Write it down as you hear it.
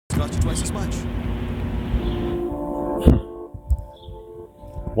cost you twice as much.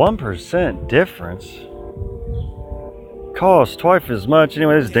 1% difference? Costs twice as much.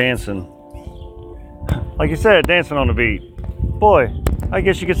 Anyway, it's dancing. Like you said, dancing on the beat. Boy, I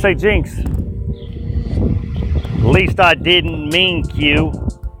guess you could say jinx. Least I didn't mean Q.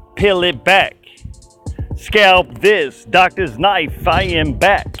 Peel it back. Scalp this. Doctor's knife. I am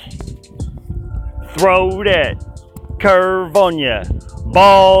back. Throw that curve on ya.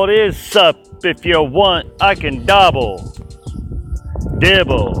 Ball is up. If you want, I can dabble.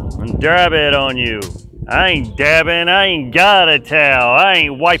 Dibble and dab it on you. I ain't dabbing. I ain't got a towel. I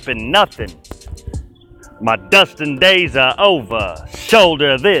ain't wiping nothing. My dusting days are over.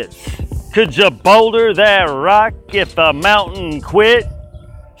 Shoulder this. Could you boulder that rock if the mountain quit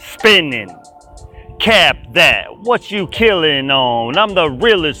spinning? Cap that. What you killing on? I'm the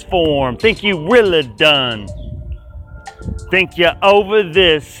realest form. Think you really done? Think you over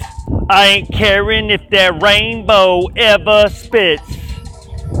this? I ain't caring if that rainbow ever spits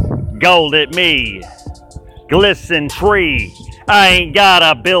gold at me. Glisten tree. I ain't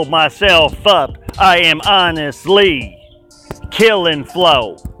gotta build myself up. I am honestly killing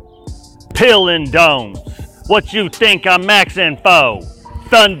flow. Peeling domes. What you think I'm maxing for?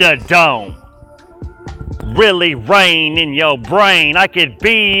 Thunderdome. Really rain in your brain. I could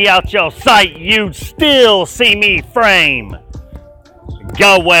be out your sight. You'd still see me frame.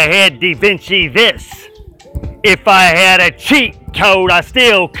 Go ahead, Da Vinci this. If I had a cheat code, I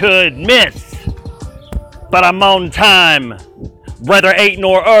still could miss. But I'm on time. Rather late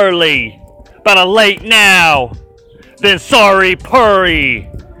nor early. Better late now than sorry purry.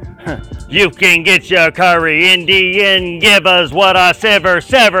 You can get your curry in the end. Give us what I sever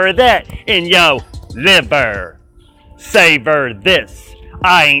that in your liver. Savor this.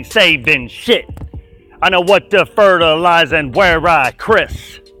 I ain't saving shit. I know what to fertilize and where I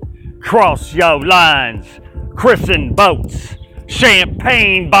cross your lines. Christen boats.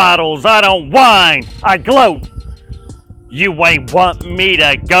 Champagne bottles. I don't whine. I gloat. You ain't want me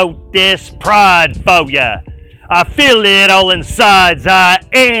to goat this pride for ya. I feel it all insides. I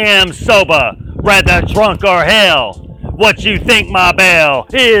am sober, rather drunk or hell. What you think, my bell,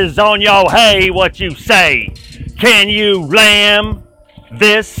 is on your hay. What you say? Can you lamb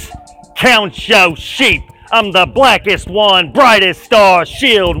this? Count your sheep. I'm the blackest one, brightest star.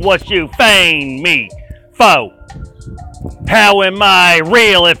 Shield what you feign me for. How am I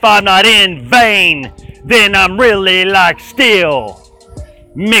real if I'm not in vain? Then I'm really like steel.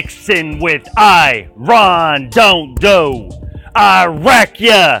 Mixing with Ron, don't do. I rack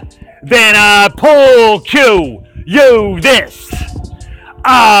ya, then I pull Q. You this.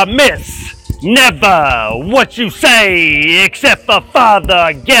 I miss. Never what you say, except for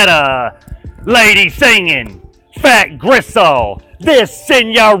Father Getter. Lady singing, fat gristle. This in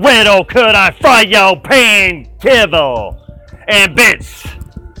your riddle, could I fry your pan kibble? And bits,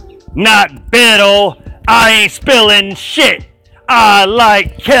 not biddle. I ain't spilling shit. I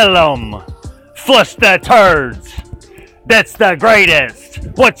like kill 'em. Flush the turds. That's the greatest.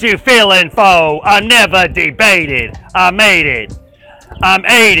 What you feeling for? I never debated. I made it. I'm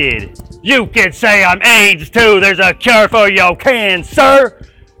aided. You can say I'm AIDS too. There's a cure for your cancer.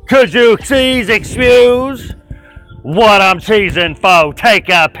 Could you please excuse what I'm teasing for? Take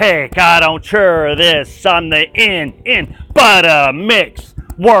a pick. I don't cure this. I'm the in butter mix.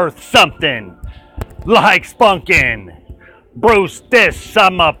 Worth something. Like spunkin'. Bruce this,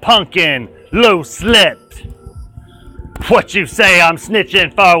 I'm a punkin', loose lipped. What you say I'm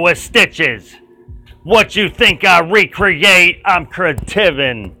snitching for with stitches? What you think I recreate, I'm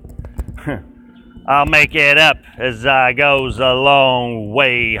creativin'. I'll make it up as I goes a long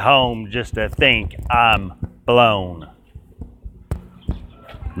way home just to think I'm blown.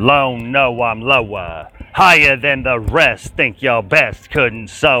 Lone, no, I'm lower. Higher than the rest, think your best couldn't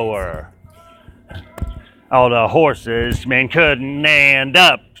soar. All the horses, man, couldn't stand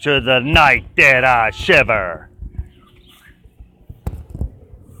up to the night that I shiver.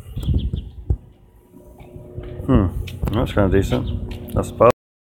 That's kind of decent, I suppose.